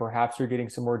MTSA, perhaps you're getting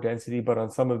some more density, but on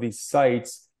some of these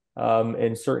sites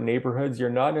in certain neighborhoods, you're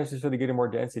not necessarily getting more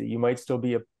density. You might still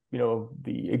be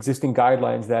the existing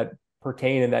guidelines that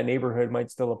pertain in that neighborhood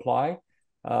might still apply.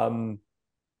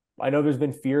 I know there's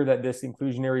been fear that this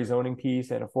inclusionary zoning piece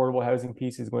and affordable housing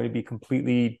piece is going to be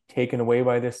completely taken away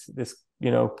by this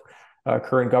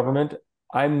current government.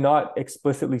 I'm not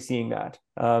explicitly seeing that,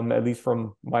 at least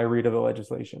from my read of the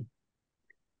legislation.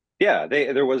 Yeah,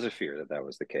 there was a fear that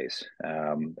was the case,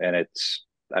 and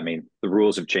the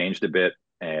rules have changed a bit,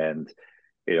 and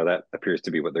that appears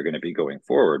to be what they're going to be going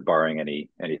forward, barring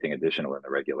anything additional in the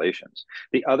regulations.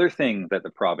 The other thing that the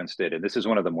province did, and this is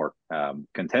one of the more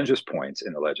contentious points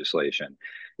in the legislation,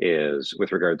 is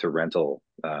with regard to rental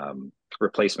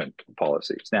replacement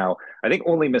policies. Now, I think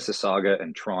only Mississauga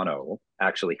and Toronto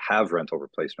actually have rental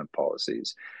replacement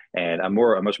policies, and I'm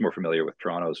much more familiar with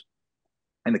Toronto's.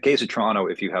 In the case of Toronto,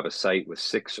 if you have a site with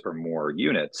 6 or more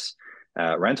units,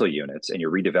 rental units, and you're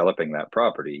redeveloping that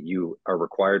property, you are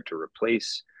required to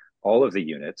replace all of the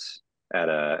units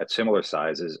at similar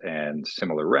sizes and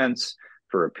similar rents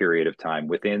for a period of time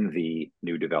within the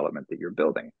new development that you're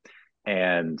building.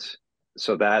 And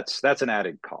so that's an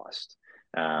added cost.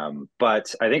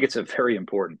 But I think it's a very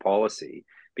important policy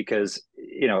because,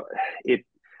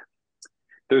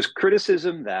 there's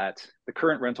criticism that the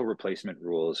current rental replacement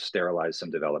rules sterilize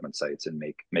some development sites and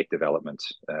make development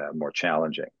more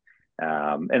challenging.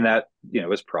 And that,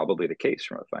 is probably the case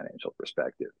from a financial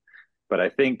perspective. But I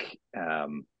think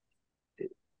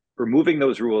removing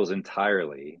those rules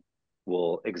entirely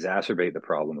will exacerbate the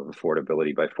problem of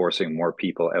affordability by forcing more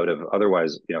people out of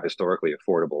otherwise, historically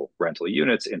affordable rental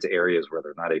units into areas where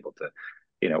they're not able to,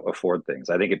 afford things.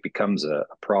 I think it becomes a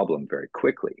problem very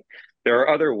quickly. There are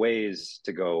other ways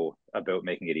to go about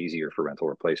making it easier for rental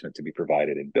replacement to be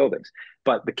provided in buildings.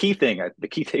 But the key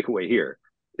takeaway here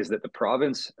is that the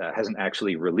province hasn't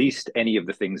actually released any of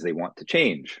the things they want to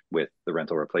change with the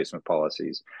rental replacement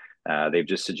policies. They've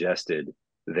just suggested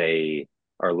they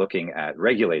are looking at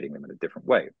regulating them in a different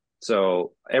way.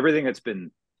 So everything that's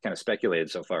been kind of speculated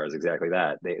so far is exactly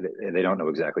that. They don't know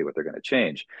exactly what they're going to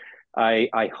change.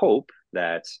 I hope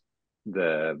that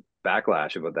the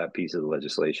backlash about that piece of the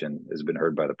legislation has been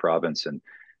heard by the province, and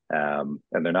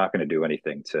they're not going to do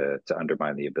anything to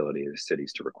undermine the ability of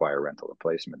cities to require rental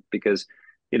replacement. Because,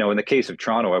 in the case of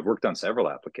Toronto, I've worked on several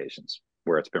applications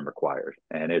where it's been required,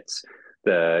 and it's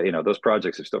those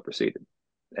projects have still proceeded.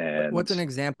 And what's an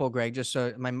example, Greg? Just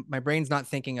so my brain's not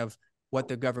thinking of what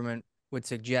the government would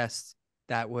suggest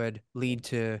that would lead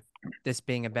to this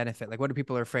being a benefit. Like, what are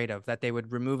people afraid of? That they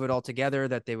would remove it altogether?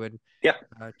 That they would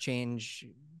change,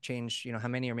 how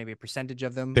many, or maybe a percentage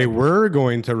of them? They were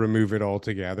going to remove it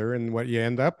altogether, and what you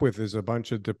end up with is a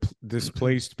bunch of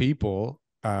displaced people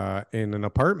in an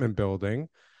apartment building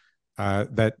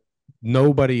that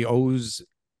nobody owes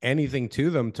anything to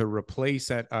them to replace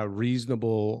at a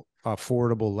reasonable,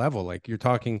 affordable level. Like, you're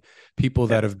talking people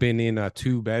that have been in a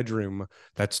 2-bedroom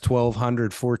that's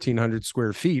 1,200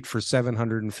 square feet for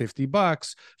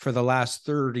 $750 for the last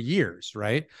 30 years,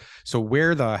 right? So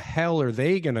where the hell are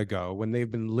they going to go when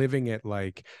they've been living at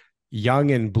like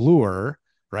Yonge and Bloor,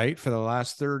 right, for the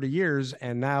last 30 years,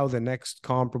 and now the next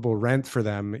comparable rent for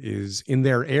them is in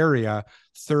their area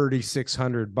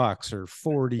 $3,600 or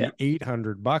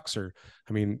 $4,800, or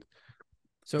I mean,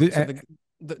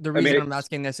 the reason I'm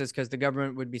asking this is because the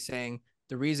government would be saying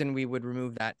the reason we would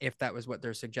remove that, if that was what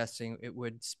they're suggesting, it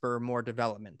would spur more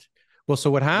development. Well,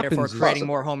 so what happens? Therefore, creating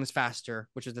more homes faster,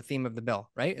 which is the theme of the bill,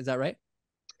 right? Is that right?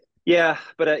 Yeah,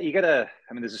 but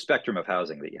there's a spectrum of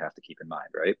housing that you have to keep in mind,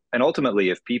 right? And ultimately,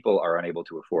 if people are unable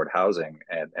to afford housing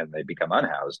and they become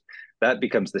unhoused, that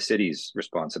becomes the city's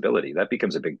responsibility. That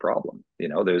becomes a big problem.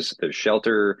 There's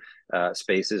shelter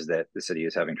spaces that the city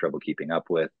is having trouble keeping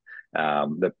up with.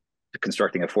 The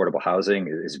constructing affordable housing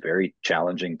is very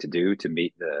challenging to do to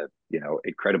meet the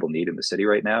incredible need in the city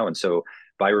right now. And so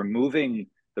by removing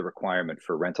the requirement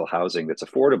for rental housing that's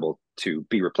affordable to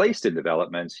be replaced in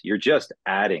developments, you're just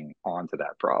adding on to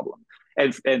that problem.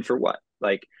 And for what?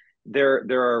 Like, there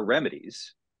are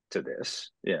remedies to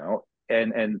this,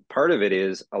 and part of it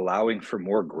is allowing for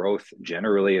more growth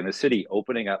generally in the city,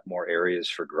 opening up more areas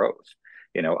for growth,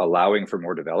 allowing for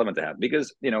more development to happen.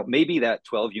 Because, maybe that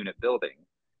 12-unit building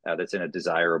that's in a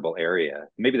desirable area,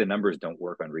 maybe the numbers don't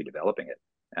work on redeveloping it.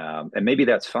 And maybe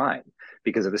that's fine,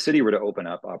 because if the city were to open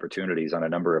up opportunities on a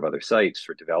number of other sites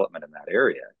for development in that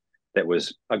area that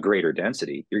was a greater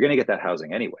density, you're going to get that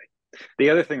housing anyway. The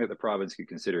other thing that the province could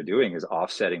consider doing is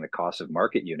offsetting the cost of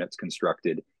market units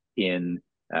constructed in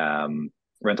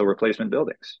rental replacement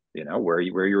buildings, where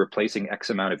you're replacing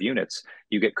X amount of units,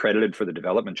 you get credited for the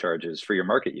development charges for your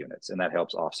market units, and that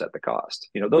helps offset the cost.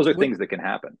 Those are things that can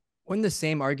happen. Wouldn't the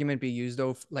same argument be used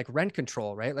though, like rent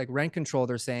control, right? Like rent control,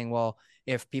 they're saying, well,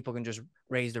 if people can just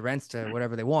raise the rents to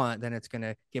whatever they want, then it's going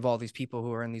to give all these people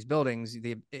who are in these buildings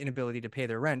the inability to pay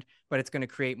their rent, but it's going to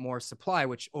create more supply,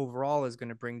 which overall is going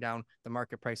to bring down the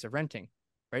market price of renting,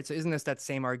 right? So isn't this that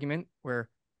same argument where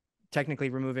technically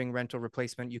removing rental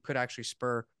replacement, you could actually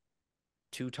spur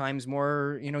 2 times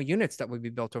more, units that would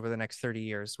be built over the next 30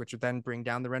 years, which would then bring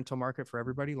down the rental market for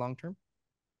everybody long-term?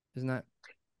 Isn't that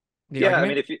the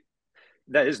argument?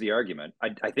 That is the argument.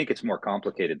 I think it's more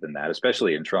complicated than that,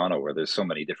 especially in Toronto, where there's so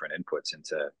many different inputs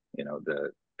into,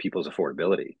 the people's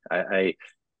affordability. I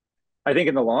think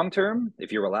in the long term,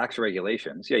 if you relax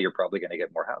regulations, you're probably going to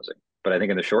get more housing. But I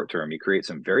think in the short term, you create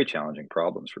some very challenging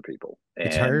problems for people.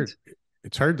 It's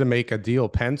hard to make a deal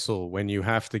pencil when you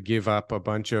have to give up a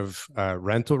bunch of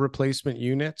rental replacement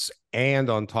units, and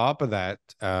on top of that,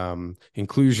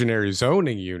 inclusionary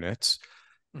zoning units,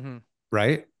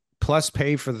 right? Plus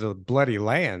pay for the bloody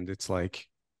land. It's like,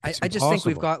 I just think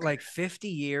we've got like 50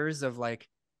 years of like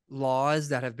laws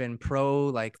that have been pro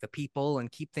like the people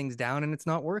and keep things down, and it's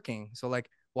not working. So like,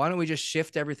 why don't we just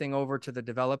shift everything over to the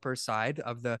developer side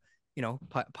of the,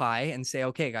 pie, and say,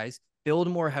 okay, guys, build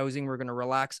more housing. We're going to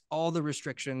relax all the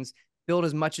restrictions, build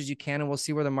as much as you can, and we'll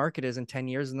see where the market is in 10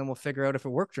 years. And then we'll figure out if it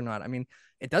worked or not. I mean,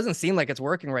 it doesn't seem like it's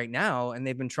working right now. And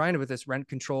they've been trying to with this rent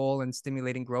control and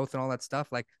stimulating growth and all that stuff.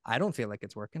 Like, I don't feel like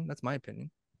it's working. That's my opinion.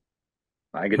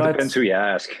 I think it depends who you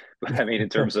ask. I mean, in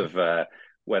terms of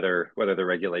whether the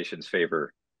regulations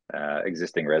favor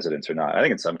existing residents or not. I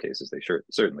think in some cases they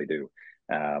certainly do.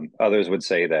 Others would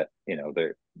say that,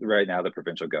 right now the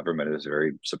provincial government is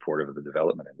very supportive of the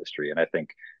development industry, and I think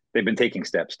they've been taking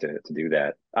steps to do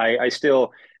that. I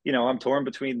still, I'm torn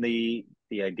between the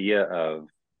idea of,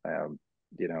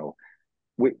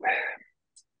 we,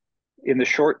 in the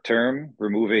short term,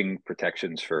 removing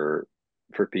protections for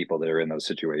people that are in those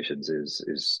situations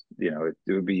is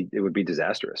it would be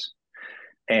disastrous.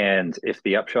 And if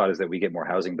the upshot is that we get more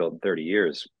housing built in 30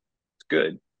 years, it's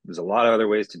good. There's a lot of other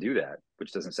ways to do that,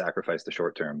 which doesn't sacrifice the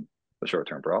short term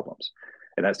problems.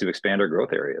 And that's to expand our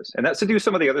growth areas. And that's to do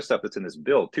some of the other stuff that's in this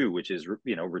bill too, which is,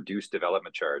 reduce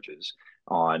development charges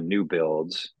on new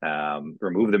builds,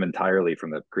 remove them entirely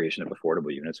from the creation of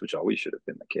affordable units, which always should have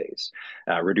been the case,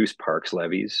 reduce parks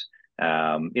levies.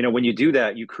 When you do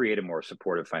that, you create a more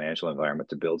supportive financial environment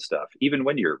to build stuff, even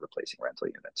when you're replacing rental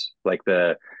units. Like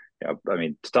to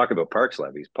talk about parks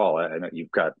levies, Paul, I know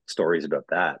you've got stories about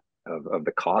that, of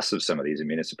the costs of some of these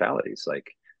municipalities.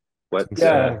 Like, what?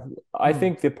 Yeah, I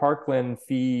think the parkland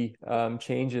fee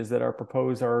changes that are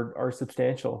proposed are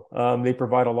substantial. They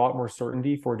provide a lot more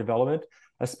certainty for development,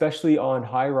 especially on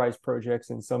high-rise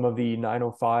projects in some of the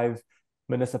 905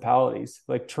 municipalities.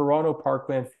 Like Toronto,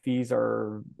 parkland fees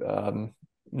are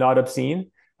not obscene.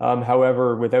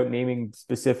 However, without naming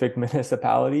specific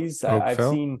municipalities, I've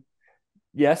seen.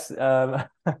 Yes,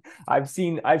 I've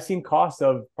seen costs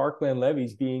of parkland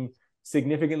levies being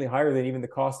significantly higher than even the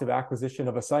cost of acquisition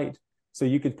of a site. So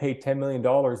you could pay $10 million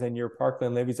and your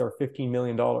parkland levies are $15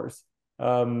 million.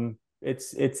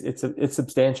 It's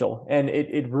substantial, and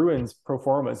it ruins pro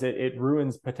formas. It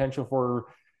ruins potential for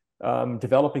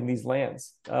developing these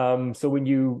lands. So when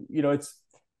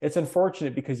it's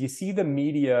unfortunate because you see the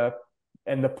media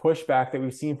and the pushback that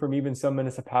we've seen from even some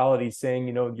municipalities saying,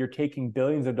 you're taking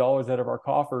billions of dollars out of our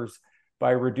coffers by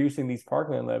reducing these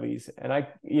parkland levies. And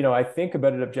I think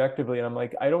about it objectively, and I'm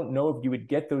like, I don't know if you would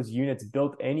get those units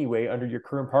built anyway under your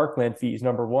current parkland fees,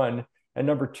 number one. And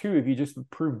number two, if you just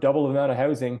approve double the amount of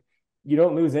housing, you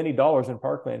don't lose any dollars in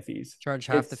parkland fees. Charge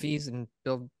half the fees and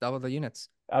build double the units.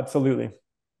 Absolutely.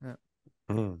 Yeah.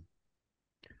 Mm-hmm.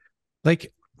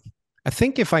 Like, I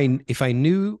think if I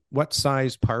knew what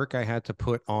size park I had to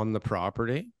put on the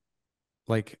property,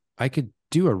 like I could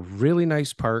do a really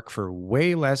nice park for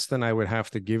way less than I would have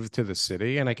to give to the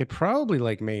city, and I could probably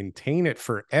like maintain it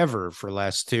forever for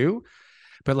less too.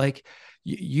 But like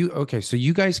so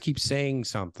you guys keep saying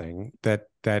something that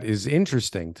is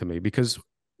interesting to me, because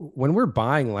when we're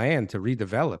buying land to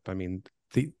redevelop, I mean,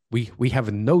 we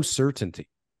have no certainty.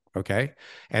 Okay.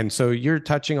 And so you're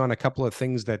touching on a couple of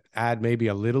things that add maybe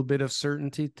a little bit of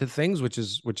certainty to things, which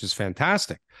is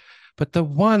fantastic. But the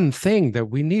one thing that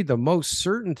we need the most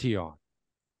certainty on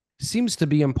seems to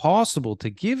be impossible to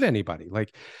give anybody.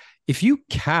 Like, if you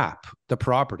cap the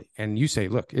property and you say,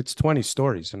 look, it's 20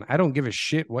 stories and I don't give a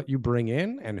shit what you bring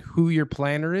in and who your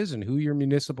planner is and who your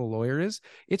municipal lawyer is,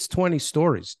 it's 20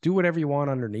 stories. Do whatever you want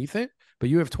underneath it, but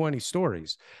you have 20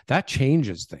 stories. That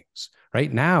changes things.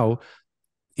 Right now,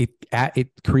 it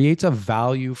creates a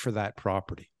value for that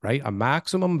property, right? A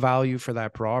maximum value for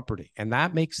that property. And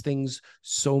that makes things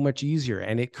so much easier.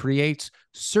 And it creates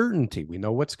certainty. We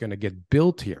know what's going to get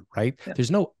built here, right? Yeah. There's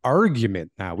no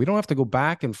argument now. We don't have to go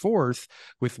back and forth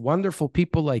with wonderful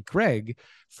people like Greg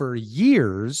for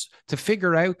years to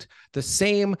figure out the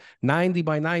same 90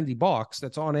 by 90 box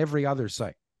that's on every other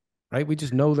site, right? We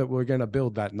just know that we're going to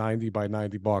build that 90 by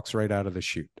 90 box right out of the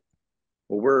chute.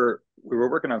 Well, we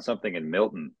were working on something in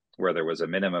Milton where there was a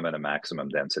minimum and a maximum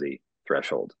density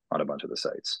threshold on a bunch of the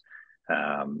sites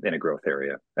in a growth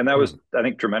area. And that was, I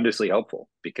think, tremendously helpful,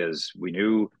 because we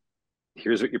knew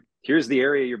here's the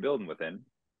area you're building within.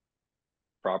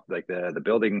 Like the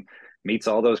building meets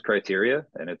all those criteria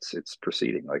and it's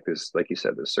proceeding. Like this, like you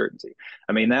said, there's certainty.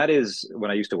 I mean, that is,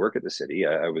 when I used to work at the city,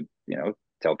 I would,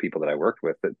 tell people that I worked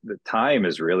with that the time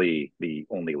is really the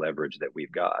only leverage that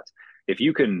we've got. If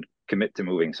you can commit to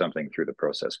moving something through the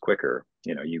process quicker,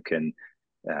 you can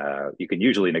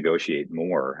usually negotiate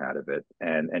more out of it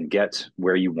and get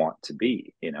where you want to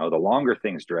be. The longer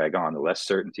things drag on, the less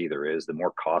certainty there is, the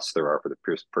more costs there are for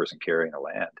the person carrying the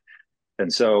land.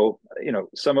 And so,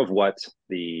 some of what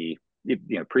the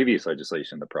previous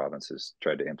legislation the province has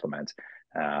tried to implement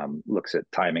looks at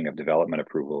timing of development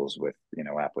approvals with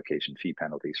application fee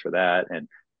penalties for that,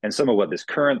 and some of what this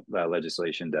current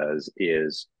legislation does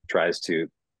is tries to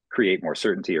create more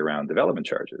certainty around development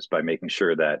charges by making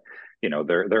sure that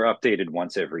they're updated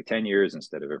once every 10 years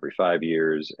instead of every 5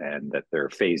 years, and that they're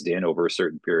phased in over a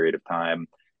certain period of time.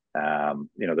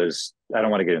 There's, I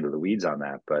don't want to get into the weeds on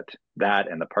that, but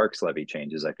that and the parks levy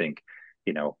changes, I think,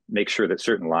 make sure that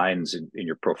certain lines in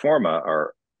your pro forma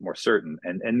are more certain,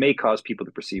 and may cause people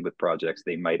to proceed with projects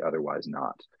they might otherwise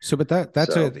not. So, but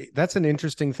that's an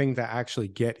interesting thing to actually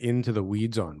get into the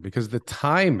weeds on, because the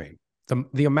timing,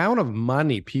 the amount of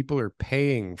money people are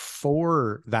paying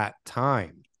for that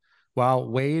time while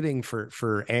waiting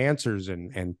for answers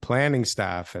and planning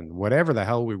staff and whatever the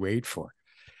hell we wait for,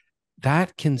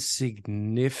 that can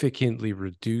significantly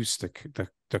reduce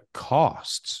the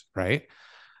costs, right?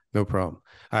 No problem.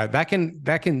 That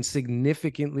can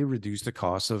significantly reduce the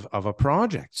cost of a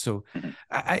project. So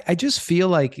I just feel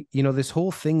like, this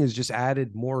whole thing has just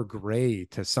added more gray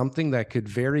to something that could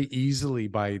very easily,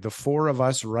 by the four of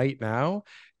us right now,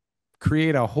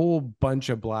 create a whole bunch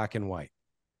of black and white.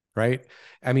 Right.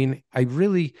 I mean,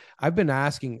 I've been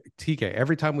asking TK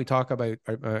every time we talk about,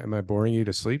 am I boring you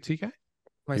to sleep, TK? Am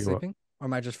I sleeping or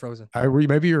am I just frozen?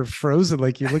 Maybe you're frozen.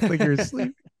 Like you look like you're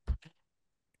asleep.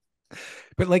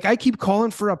 But like, I keep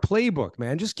calling for a playbook,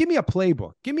 man. Just give me a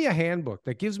playbook. Give me a handbook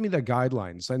that gives me the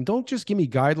guidelines. And don't just give me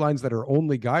guidelines that are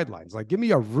only guidelines. Like, give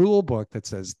me a rule book that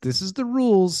says, this is the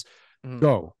rules,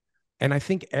 go. And I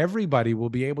think everybody will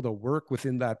be able to work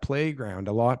within that playground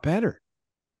a lot better.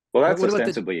 Well, that's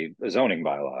ostensibly a zoning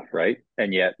bylaw, right?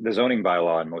 And yet the zoning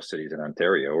bylaw in most cities in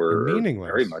Ontario are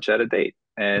very much out of date.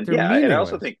 And yeah, and I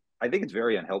think it's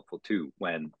very unhelpful too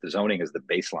when the zoning is the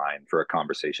baseline for a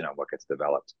conversation on what gets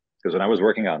developed. Because when I was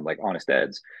working on like Honest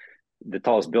Ed's, the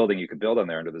tallest building you could build on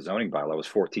there under the zoning bylaw was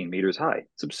 14 meters high.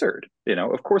 It's absurd.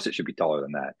 Of course it should be taller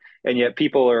than that. And yet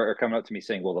people are coming up to me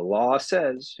saying, well, the law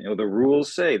says, the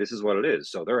rules say this is what it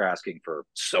is. So they're asking for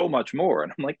so much more.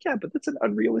 And I'm like, yeah, but that's an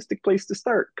unrealistic place to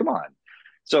start. Come on.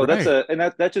 So right.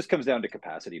 that just comes down to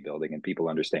capacity building and people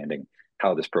understanding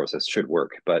how this process should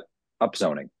work, but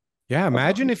upzoning. Yeah.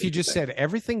 Imagine if you just said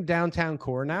everything downtown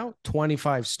core now,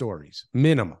 25 stories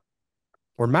minimum.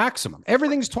 Or maximum.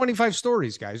 Everything's 25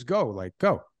 stories, guys. Go.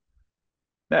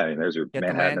 Yeah, I mean, there's your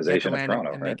Manhattanization of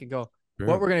Toronto, and right? make it go. Good.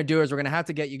 What we're going to do is we're going to have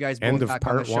to get you guys both back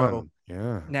on the show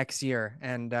next year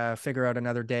and figure out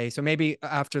another day. So maybe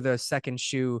after the second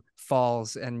shoe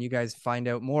falls and you guys find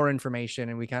out more information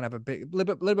and we kind of have a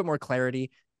little bit more clarity,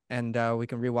 and we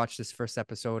can rewatch this first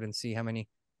episode and see how many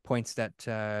points that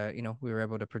we were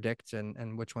able to predict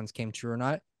and which ones came true or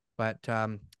not. But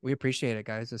we appreciate it,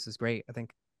 guys. This is great. I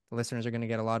think the listeners are going to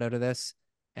get a lot out of this.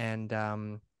 And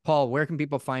Paul, where can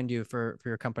people find you for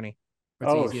your company?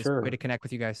 What's the easiest way to connect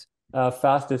with you guys?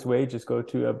 Fastest way, just go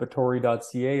to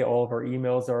batori.ca. All of our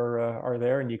emails are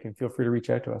there, and you can feel free to reach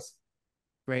out to us.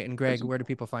 Great. And Greg, where do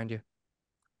people find you?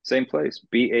 Same place,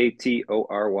 batory.ca.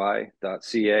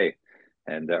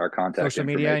 And our contact social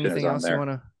media, anything else there.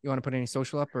 you want to put any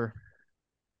social up or?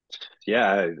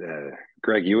 Yeah,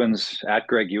 Greg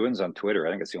Ewens on Twitter. I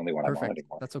think it's the only one I'm on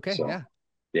anymore. That's okay. So,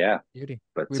 yeah. Beauty.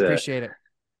 But we appreciate it.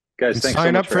 Guys, thanks sign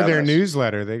so much up for their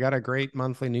newsletter. They got a great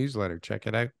monthly newsletter. Check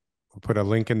it out. We'll put a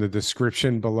link in the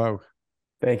description below.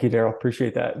 Thank you, Daryl.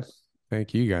 Appreciate that.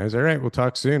 Thank you, guys. All right. We'll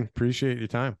talk soon. Appreciate your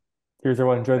time. Cheers,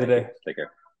 everyone. Enjoy the day. Take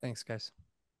care. Thanks, guys.